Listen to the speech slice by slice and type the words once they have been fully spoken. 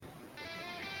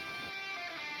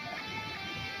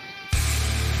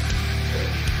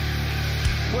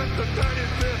With the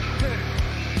 35th pick,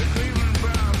 the Cleveland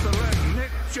Browns select Nick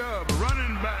Chubb,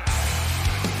 running back.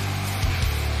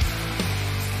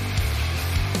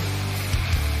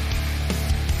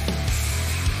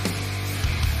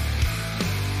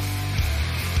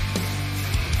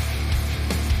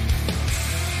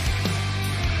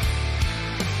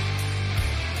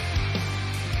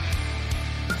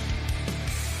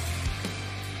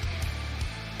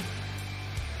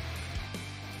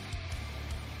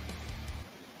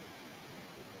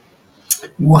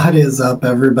 What is up,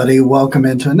 everybody? Welcome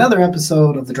into another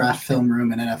episode of the Draft Film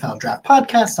Room and NFL Draft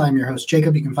Podcast. I'm your host,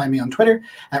 Jacob. You can find me on Twitter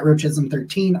at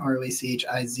Roachizm13,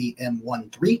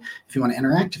 ROACHIZM13. If you want to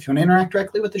interact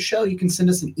directly with the show, you can send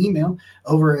us an email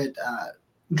over at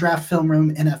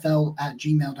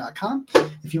draftfilmroomnfl@gmail.com.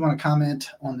 If you want to comment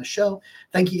on the show,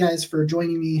 thank you guys for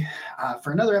joining me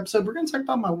for another episode. We're going to talk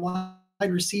about my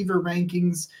wide receiver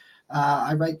rankings.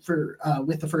 I write for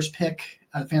with the first pick,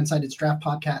 Fansided's draft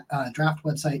podcast, draft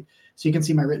website, so you can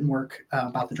see my written work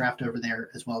about the draft over there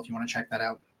as well if you want to check that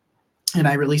out. And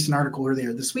I released an article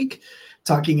earlier this week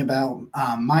talking about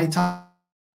my top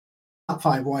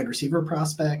 5 wide receiver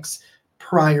prospects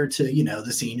prior to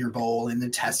the Senior Bowl and the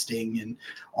testing and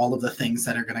all of the things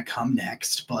that are going to come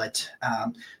next. But so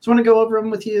I want to go over them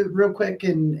with you real quick.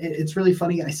 And it's really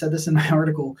funny. I said this in my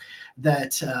article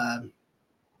that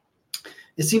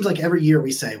it seems like every year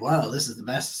we say, wow, this is the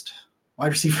best wide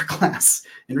receiver class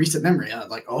in recent memory.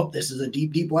 Like, oh, this is a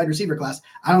deep, deep wide receiver class.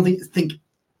 I don't think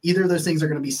either of those things are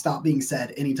going to be stopped being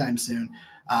said anytime soon.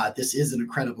 This is an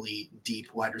incredibly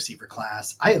deep wide receiver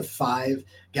class. I have 5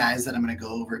 guys that I'm going to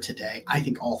go over today. I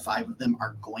think all 5 of them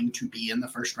are going to be in the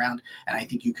first round, and I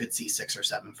think you could see 6 or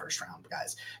 7 first round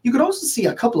guys. You could also see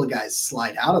a couple of guys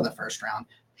slide out of the first round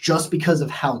just because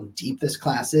of how deep this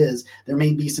class is. There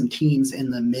may be some teams in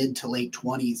the mid to late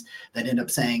 20s that end up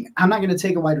saying, I'm not going to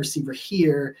take a wide receiver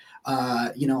here.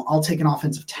 I'll take an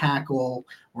offensive tackle,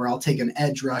 or I'll take an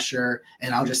edge rusher,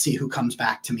 and I'll just see who comes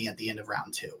back to me at the end of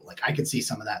round 2. Like, I could see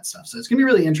some of that stuff. So it's going to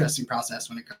be a really interesting process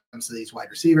when it comes to these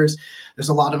wide receivers. There's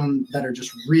a lot of them that are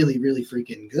just really, really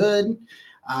freaking good.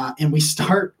 And we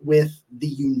start with the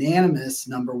unanimous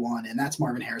number 1, and that's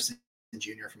Marvin Harrison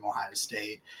Jr. from Ohio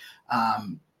State.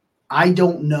 I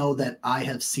don't know that I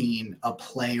have seen a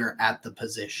player at the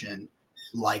position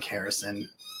like Harrison.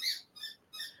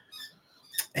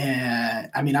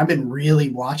 And I mean, I've been really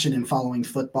watching and following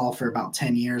football for about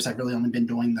 10 years. I've really only been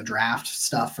doing the draft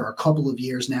stuff for a couple of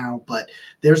years now, but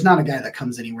there's not a guy that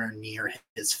comes anywhere near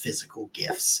his physical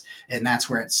gifts. And that's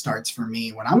where it starts for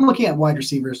me. When I'm looking at wide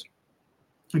receivers,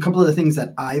 a couple of the things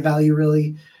that I value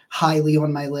really highly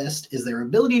on my list is their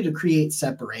ability to create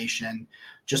separation,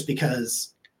 just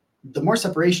because the more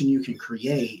separation you can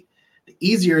create, the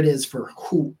easier it is for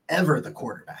whoever the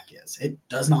quarterback is. It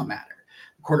does not matter.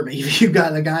 The quarterback, if you've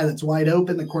got a guy that's wide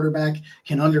open, the quarterback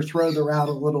can underthrow the route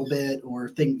a little bit,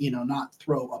 or not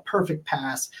throw a perfect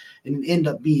pass and end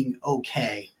up being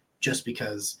okay just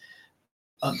because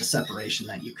of the separation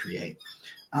that you create.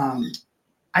 I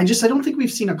don't think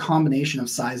we've seen a combination of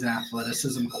size and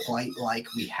athleticism quite like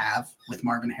we have with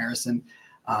Marvin Harrison.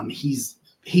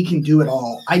 He can do it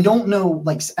all. I don't know,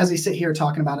 like, as I sit here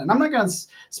talking about it, and I'm not going to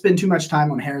spend too much time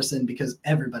on Harrison because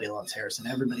everybody loves Harrison.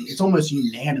 It's almost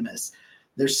unanimous.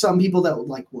 There's some people that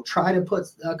will try to put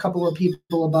a couple of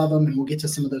people above them, and we'll get to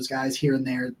some of those guys here and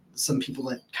there. Some people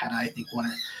that kind of, I think,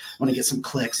 want to get some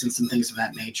clicks and some things of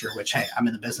that nature, which, hey, I'm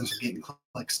in the business of getting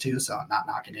clicks too, so I'm not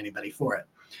knocking anybody for it.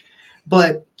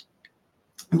 But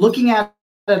looking at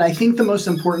it, I think the most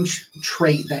important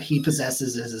trait that he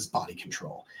possesses is his body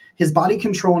control. His body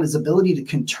control and his ability to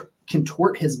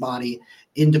contort his body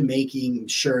into making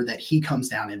sure that he comes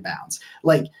down in bounds.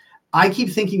 Like, I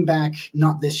keep thinking back,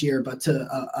 not this year, but to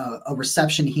a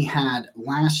reception he had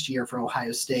last year for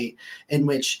Ohio State, in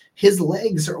which his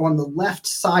legs are on the left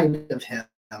side of him,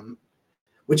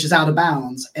 which is out of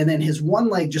bounds, and then his one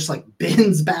leg just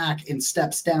bends back and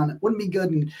steps down. It wouldn't be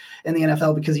good in the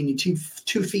NFL because you need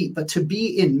two feet, but to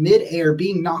be in midair,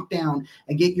 being knocked down,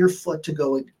 and get your leg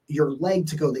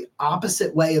to go the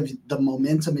opposite way of the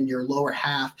momentum in your lower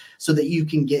half so that you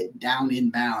can get down in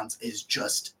bounds is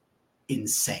just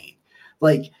insane.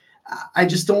 I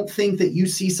just don't think that you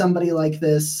see somebody like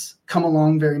this come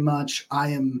along very much. I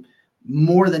am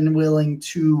more than willing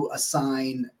to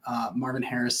assign Marvin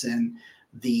Harrison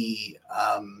the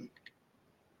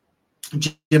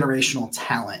generational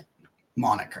talent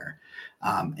moniker.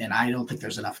 And I don't think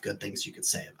there's enough good things you could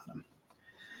say about him.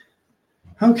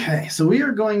 Okay, so we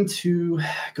are going to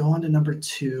go on to number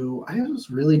 2. I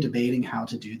was really debating how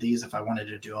to do these, if I wanted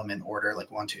to do them in order, like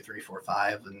 1, 2, 3, 4,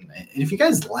 5. And if you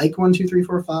guys like 1, 2, 3,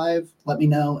 4, 5, let me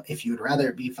know. If you would rather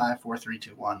it be 5, 4, 3,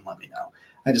 2, 1, let me know.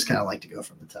 I just kind of like to go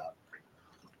from the top.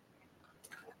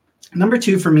 Number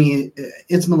 2 for me,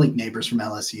 it's Malik Nabers from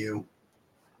LSU.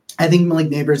 I think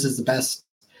Malik Nabers is the best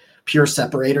pure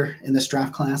separator in this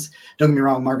draft class. Don't get me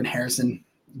wrong, Marvin Harrison,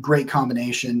 great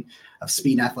combination of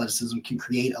speed and athleticism, can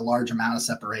create a large amount of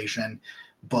separation,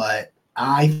 but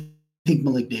I think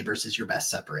Malik Nabers is your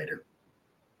best separator.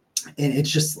 And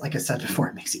it's just, like I said before,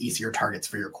 it makes it easier targets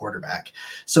for your quarterback.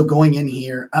 So going in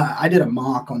here, I did a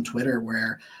mock on Twitter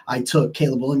where I took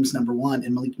Caleb Williams number 1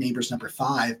 and Malik Nabers number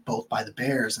 5, both by the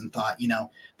Bears, and thought,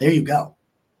 there you go.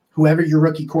 Whoever your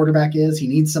rookie quarterback is, he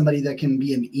needs somebody that can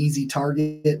be an easy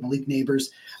target. Malik Nabers,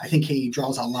 I think he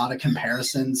draws a lot of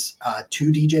comparisons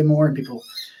to DJ Moore, and people,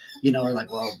 are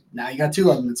like, well, now you got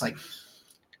 2 of them. It's like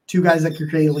 2 guys that can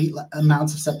create elite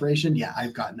amounts of separation. Yeah,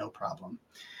 I've got no problem.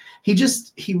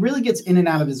 He really gets in and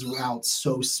out of his routes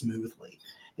so smoothly.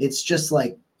 It's just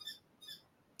like,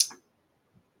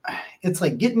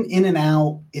 getting in and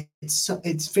out.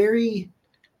 It's very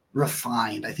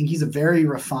refined. I think he's a very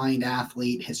refined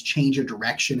athlete. His change of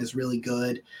direction is really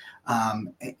good.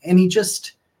 And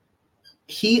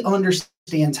he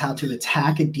understands how to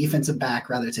attack a defensive back,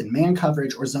 whether it's in man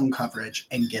coverage or zone coverage,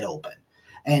 and get open.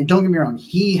 And don't get me wrong,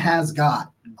 he has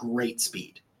got great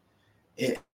speed.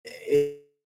 It's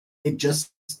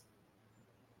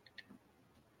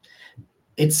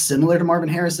similar to Marvin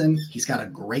Harrison. He's got a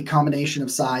great combination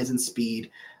of size and speed.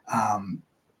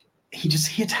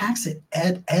 He attacks it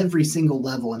at every single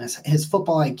level, and his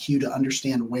football IQ to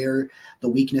understand where the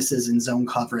weakness is in zone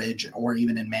coverage or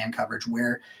even in man coverage,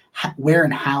 where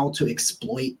and how to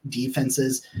exploit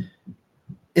defenses.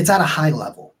 It's at a high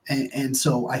level. And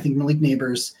so I think Malik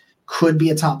Nabers could be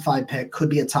a top 5 pick, could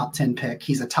be a top 10 pick.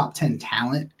 He's a top 10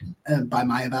 talent by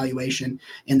my evaluation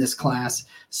in this class.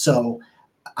 So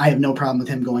I have no problem with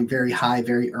him going very high,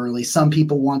 very early. Some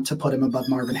people want to put him above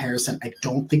Marvin Harrison. I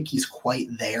don't think he's quite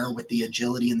there with the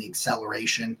agility and the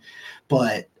acceleration,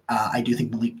 but I do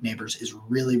think Malik Nabers is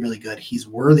really, really good. He's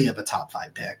worthy of a top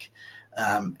 5 pick.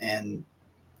 And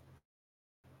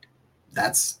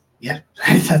that's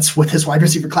what this wide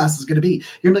receiver class is going to be.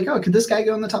 You're like, oh, could this guy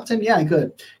go in the top 10? Yeah, he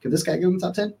could. Could this guy go in the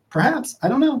top 10? Perhaps. I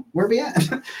don't know. Where are we at?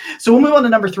 So we'll move on to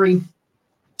number 3.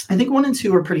 I think 1 and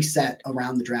 2 are pretty set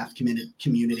around the draft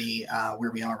community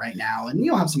where we are right now. And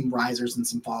you'll have some risers and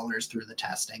some fallers through the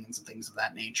testing and some things of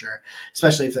that nature,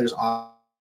 especially if there's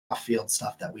off-field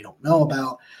stuff that we don't know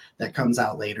about that comes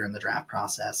out later in the draft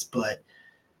process. But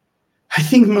I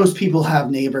think most people have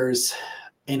Nabers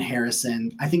and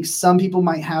Harrison. I think some people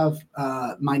might have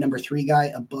my number 3 guy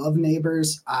above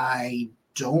Nabers. I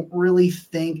don't really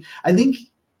think – I think –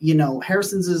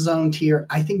 Harrison's his own tier.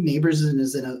 I think Nabers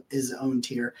is in his own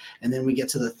tier. And then we get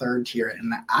to the 3rd tier.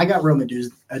 And I got Rome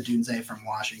Odunze from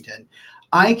Washington.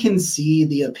 I can see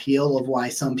the appeal of why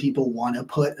some people want to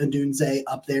put Odunze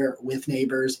up there with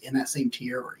Nabers in that same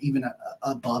tier or even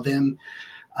above him.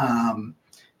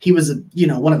 He was,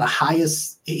 one of the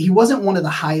highest. He wasn't one of the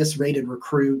highest rated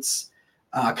recruits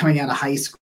coming out of high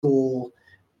school,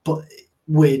 but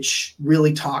which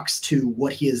really talks to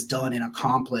what he has done and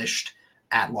accomplished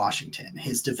at Washington.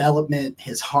 His development,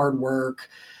 his hard work,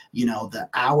 the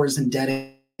hours and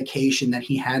dedication that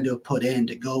he had to have put in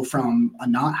to go from a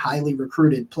not highly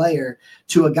recruited player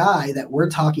to a guy that we're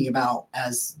talking about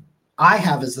as I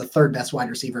have as the 3rd best wide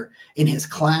receiver in his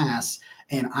class.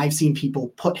 And I've seen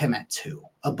people put him at 2,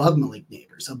 above Malik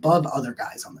Nabers, above other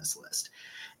guys on this list.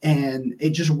 And it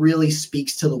just really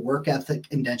speaks to the work ethic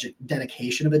and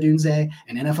dedication of Odunze,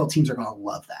 and NFL teams are going to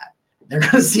love that. They're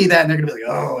going to see that and they're going to be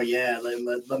like, oh, yeah,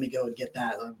 let me go and get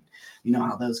that. You know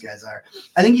how those guys are.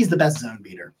 I think he's the best zone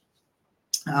beater.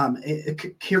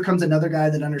 Here comes another guy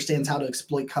that understands how to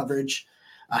exploit coverage,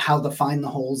 how to find the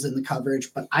holes in the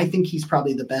coverage. But I think he's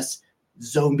probably the best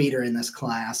zone beater in this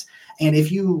class. And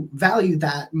if you value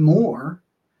that more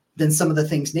than some of the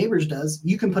things Nabers does,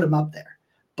 you can put him up there.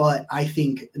 But I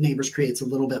think Nabers creates a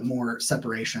little bit more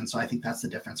separation. So I think that's the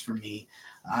difference for me.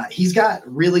 He's got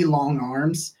really long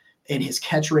arms. And his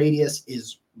catch radius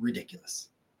is ridiculous.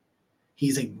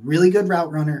 He's a really good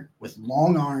route runner with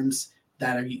long arms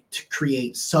that are to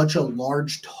create such a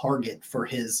large target for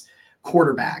his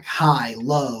quarterback, high,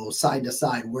 low, side to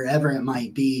side, wherever it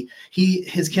might be.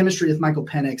 His chemistry with Michael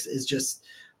Penix is just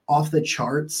off the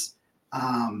charts.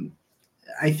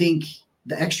 I think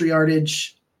the extra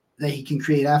yardage that he can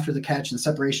create after the catch and the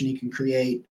separation he can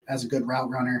create as a good route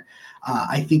runner.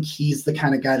 I think he's the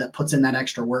kind of guy that puts in that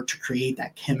extra work to create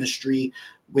that chemistry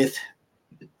with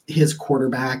his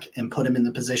quarterback and put him in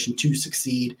the position to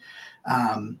succeed.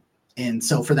 And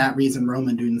so for that reason, Rome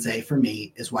Odunze for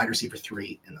me is wide receiver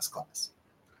 3 in this class.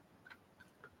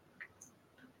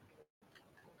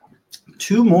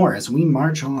 2 more as we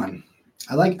march on.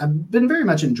 I've been very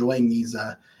much enjoying these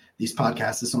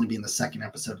podcasts. This only being the second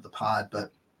episode of the pod,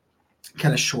 but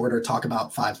kind of shorter, talk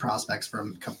about 5 prospects for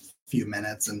a few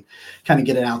minutes and kind of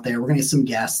get it out there. We're going to get some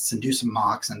guests and do some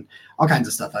mocks and all kinds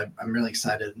of stuff. I'm really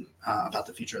excited about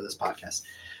the future of this podcast.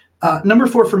 Number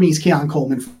 4 for me is Keon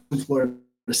Coleman from Florida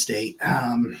State.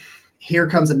 Here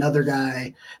comes another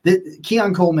guy.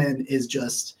 Keon Coleman is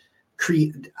just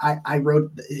I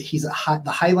wrote the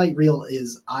highlight reel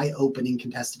is eye-opening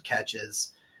contested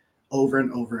catches over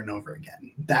and over and over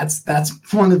again. That's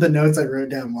one of the notes I wrote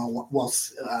down while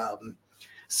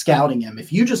scouting him.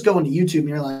 If you just go into YouTube and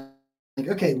you're like,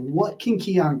 okay, what can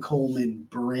Keon Coleman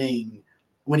bring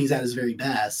when he's at his very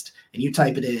best? And you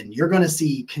type it in, you're going to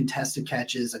see contested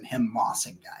catches and him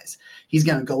mossing guys. He's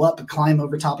going to go up and climb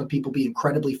over top of people, be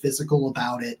incredibly physical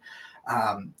about it.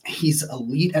 He's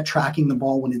elite at tracking the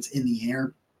ball when it's in the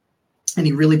air, and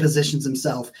he really positions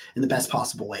himself in the best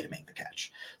possible way to make the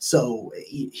catch. So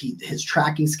his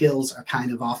tracking skills are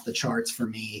kind of off the charts for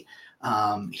me.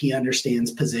 He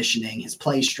understands positioning, his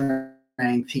play strength.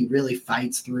 He really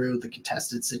fights through the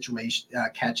contested situation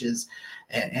catches.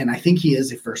 And I think he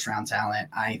is a first-round talent.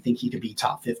 I think he could be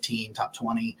top 15, top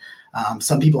 20.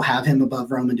 Some people have him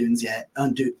above Rome Odunze,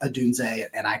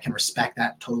 and I can respect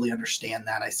that, totally understand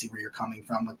that. I see where you're coming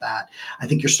from with that. I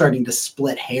think you're starting to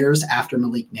split hairs after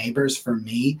Malik Neighbors. For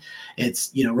me,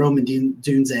 it's, Rome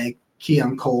Odunze,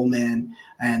 Keon Coleman,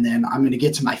 and then I'm going to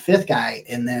get to my 5th guy,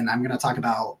 and then I'm going to talk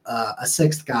about a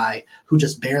 6th guy who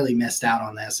just barely missed out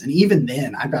on this. And even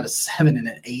then, I've got a 7 and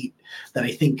an 8 that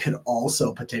I think could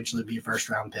also potentially be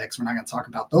first-round picks. We're not going to talk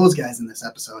about those guys in this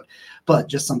episode, but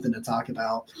just something to talk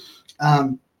about.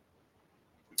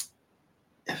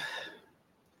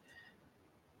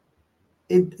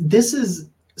 This is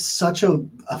such a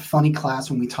funny class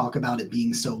when we talk about it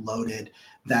being so loaded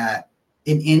that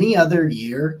in any other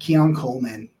year, Keon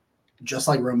Coleman, just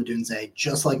like Rome Odunze,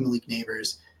 just like Malik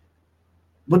Neighbors,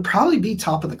 would probably be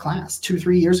top of the class.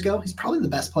 2-3 years ago, he's probably the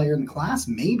best player in the class,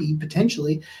 maybe,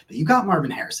 potentially. But you got Marvin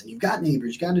Harrison, you've got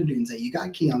Neighbors, you got Odunze, you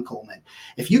got Keon Coleman.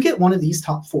 If you get one of these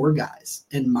top 4 guys,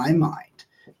 in my mind,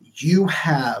 you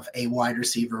have a wide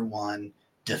receiver 1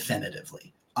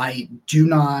 definitively. I do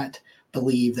not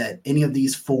believe that any of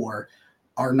these 4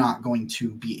 are not going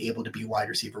to be able to be wide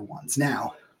receiver 1s.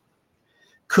 Now,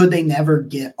 could they never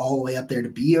get all the way up there to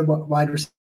be a wide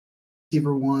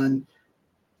receiver 1?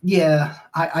 Yeah,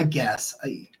 I guess.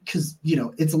 Because,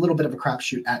 it's a little bit of a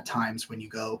crapshoot at times when you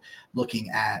go looking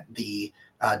at the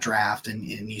draft and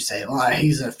you say, well,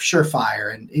 he's a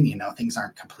surefire. And things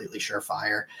aren't completely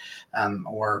surefire.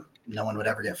 Or no one would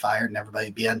ever get fired and everybody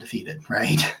would be undefeated,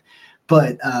 right?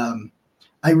 But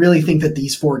I really think that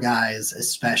these 4 guys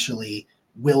especially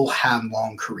will have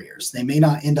long careers. They may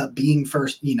not end up being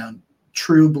first,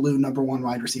 true blue number 1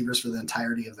 wide receivers for the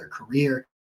entirety of their career,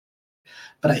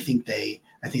 but I think they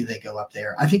go up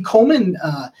there. I think Coleman,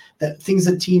 that things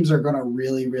that teams are going to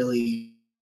really, really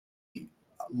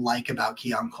like about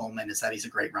Keon Coleman is that he's a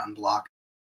great run blocker.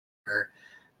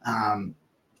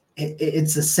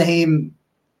 It's the same.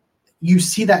 You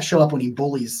see that show up when he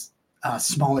bullies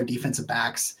smaller defensive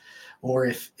backs, or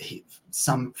if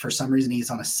for some reason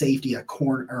he's on a safety, a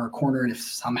corner, and if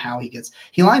somehow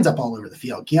he lines up all over the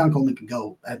field. Keon Coleman can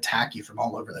go attack you from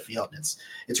all over the field. And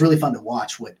it's really fun to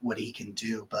watch what he can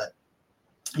do. But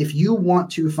if you want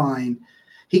to find,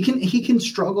 he can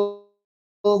struggle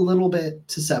a little bit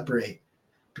to separate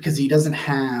because he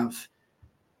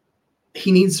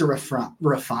needs to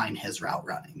refine his route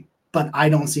running. But I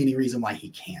don't see any reason why he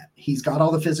can't. He's got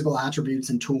all the physical attributes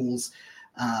and tools.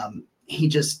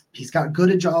 He's got good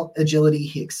agility.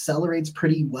 He accelerates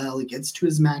pretty well. He gets to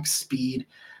his max speed.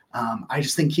 I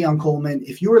just think Keon Coleman,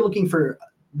 if you were looking for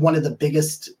one of the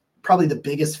biggest, probably the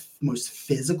biggest, most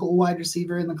physical wide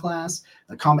receiver in the class,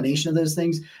 a combination of those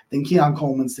things, then Keon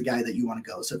Coleman's the guy that you want to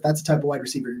go. So if that's the type of wide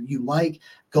receiver you like,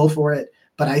 go for it.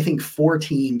 But I think 4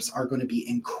 teams are going to be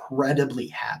incredibly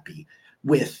happy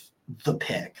with the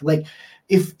pick. Like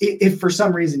if for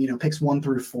some reason, picks 1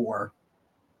 through 4,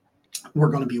 we're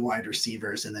going to be wide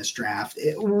receivers in this draft.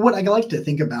 What I like to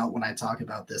think about when I talk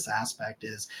about this aspect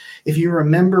is, if you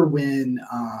remember when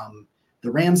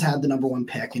the Rams had the number 1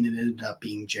 pick and it ended up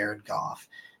being Jared Goff,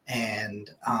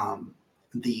 and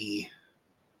the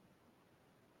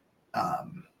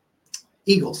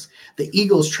Eagles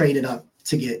traded up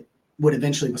to get what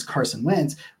eventually was Carson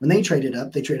Wentz. When they traded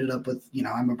up with,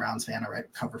 I'm a Browns fan. I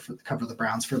cover the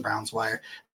Browns for Browns Wire.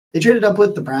 They traded up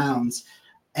with the Browns,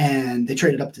 and they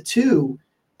traded up to 2.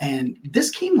 And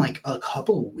this came like a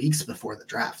couple of weeks before the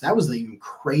draft. That was the even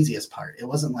craziest part. It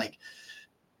wasn't like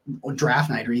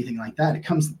draft night or anything like that. It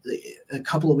comes a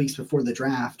couple of weeks before the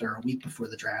draft, or a week before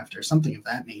the draft, or something of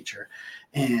that nature.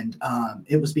 And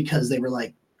it was because they were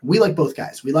like, we like both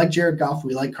guys. We like Jared Goff.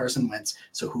 We like Carson Wentz.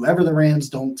 So whoever the Rams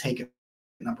don't take at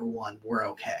number 1, we're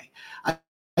okay.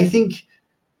 I think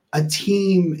a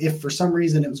team, if for some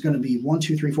reason it was going to be 1,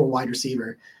 2, 3, 4 wide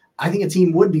receiver, I think a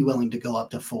team would be willing to go up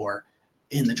to 4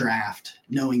 in the draft,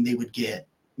 knowing they would get,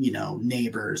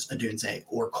 Neighbors, Odunze,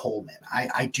 or Coleman.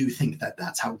 I do think that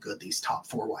that's how good these top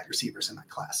 4 wide receivers in that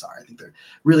class are. I think they're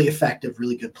really effective,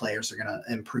 really good players. They're going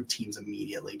to improve teams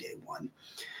immediately day 1.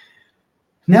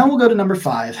 Now we'll go to number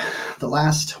 5, the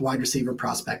last wide receiver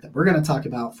prospect that we're going to talk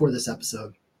about for this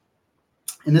episode.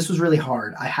 And this was really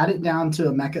hard. I had it down to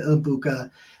Emeka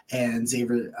Egbuka and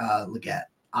Xavier Legette.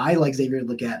 I like Xavier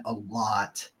Legette a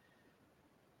lot,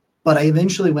 but I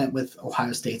eventually went with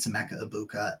Ohio State's Emeka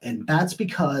Egbuka, and that's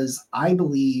because I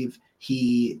believe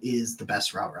he is the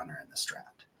best route runner in this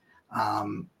draft.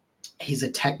 He's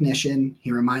a technician.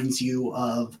 He reminds you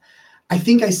of, I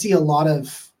think I see a lot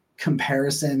of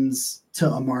comparisons to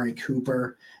Amari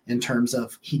Cooper in terms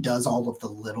of he does all of the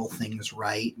little things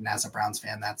right. And as a Browns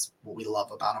fan, that's what we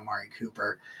love about Amari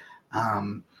Cooper.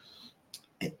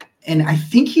 And I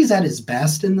think he's at his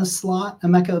best in the slot,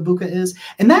 Emeka Egbuka is.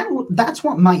 And that's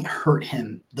what might hurt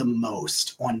him the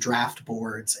most on draft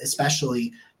boards,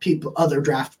 especially other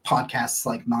draft podcasts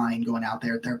like mine going out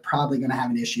there. They're probably going to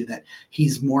have an issue that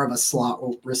he's more of a slot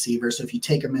receiver. So if you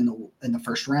take him in the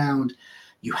first round,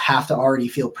 you have to already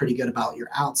feel pretty good about your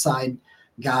outside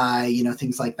guy,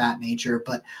 things like that nature.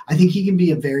 But I think he can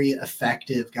be a very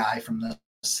effective guy from the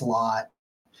slot.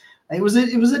 It was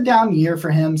a down year for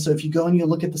him. So if you go and you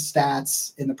look at the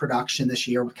stats in the production this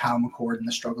year with Kyle McCord and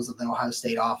the struggles of the Ohio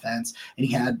State offense,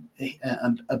 and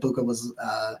Egbuka was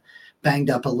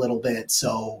banged up a little bit,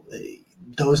 so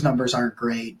those numbers aren't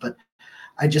great. But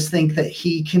I just think that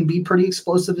he can be pretty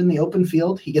explosive in the open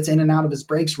field. He gets in and out of his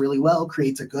breaks really well,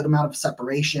 creates a good amount of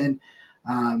separation.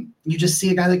 You just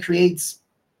see a guy that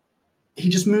he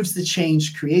just moves the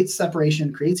change, creates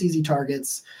separation, creates easy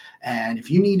targets. And if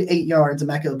you need 8 yards,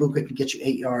 Emeka Egbuka can get you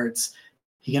 8 yards.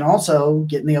 He can also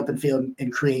get in the open field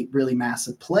and create really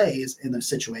massive plays in those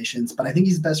situations. But I think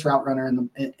he's the best route runner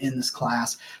in this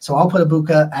class. So I'll put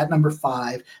Egbuka at number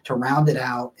 5 to round it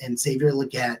out, and Xavier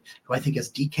Legette, who I think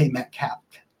is DK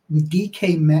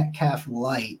Metcalf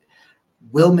light,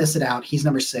 will miss it out. He's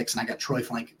number 6, and I got Troy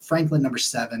Franklin number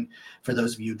 7 for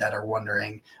those of you that are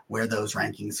wondering where those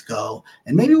rankings go.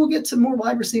 And maybe we'll get to more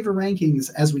wide receiver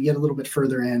rankings as we get a little bit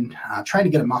further in. Try to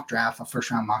get a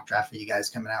first-round mock draft for you guys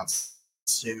coming out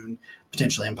soon,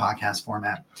 potentially in podcast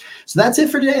format. So that's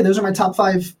it for today. Those are my top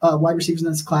 5 wide receivers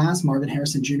in this class. Marvin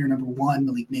Harrison Jr., number 1,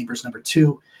 Malik Neighbors, number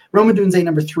 2, Rome Odunze,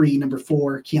 number 3, number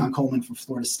 4, Keon Coleman from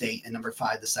Florida State, and number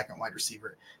 5, the second wide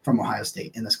receiver from Ohio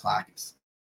State in this class,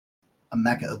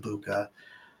 Emeka Egbuka.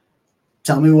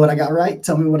 Tell me what I got right.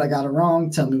 Tell me what I got wrong.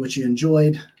 Tell me what you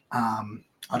enjoyed.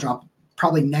 I'll drop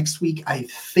probably next week. I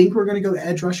think we're going to go to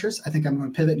edge rushers. I think I'm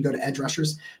going to pivot and go to edge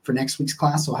rushers for next week's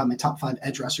class. So I'll have my top 5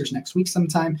 edge rushers next week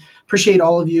sometime. Appreciate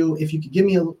all of you. If you could give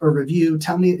me a review,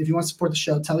 tell me if you want to support the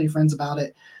show, tell your friends about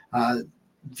it.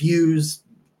 Views,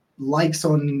 likes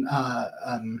on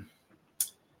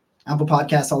Apple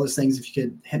Podcasts, all those things. If you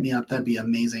could hit me up, that'd be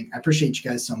amazing. I appreciate you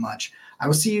guys so much. I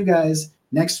will see you guys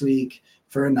next week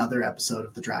for another episode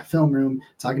of the Draft Film Room,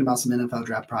 talking about some NFL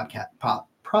draft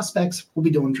prospects. We'll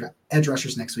be doing edge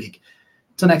rushers next week.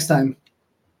 Till next time,